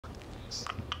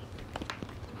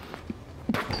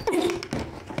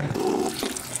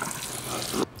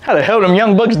How the hell them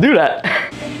young bucks do that?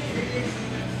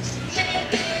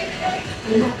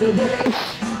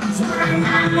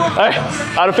 Hey,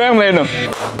 how the family in them?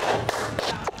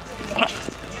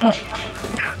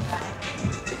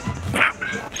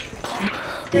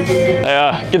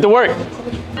 Hey, get to work.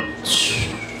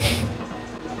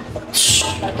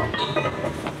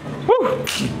 Woo.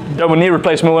 Double knee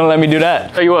replacement wouldn't let me do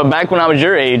that. Tell you what, back when I was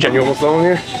your age, You almost on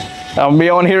here? I'll be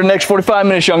on here the next 45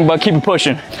 minutes, young buck. Keep it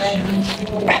pushing.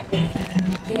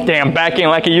 Damn, back ain't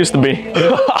like it used to be.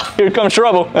 Here comes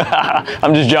trouble.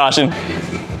 I'm just joshing.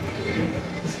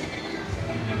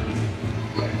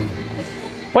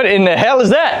 What in the hell is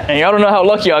that? And y'all don't know how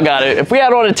lucky y'all got it. If we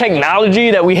had all the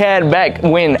technology that we had back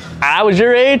when I was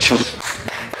your age,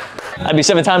 I'd be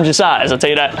 7 times your size, I'll tell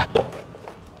you that.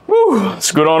 Woo,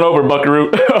 scoot on over,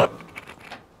 buckaroo.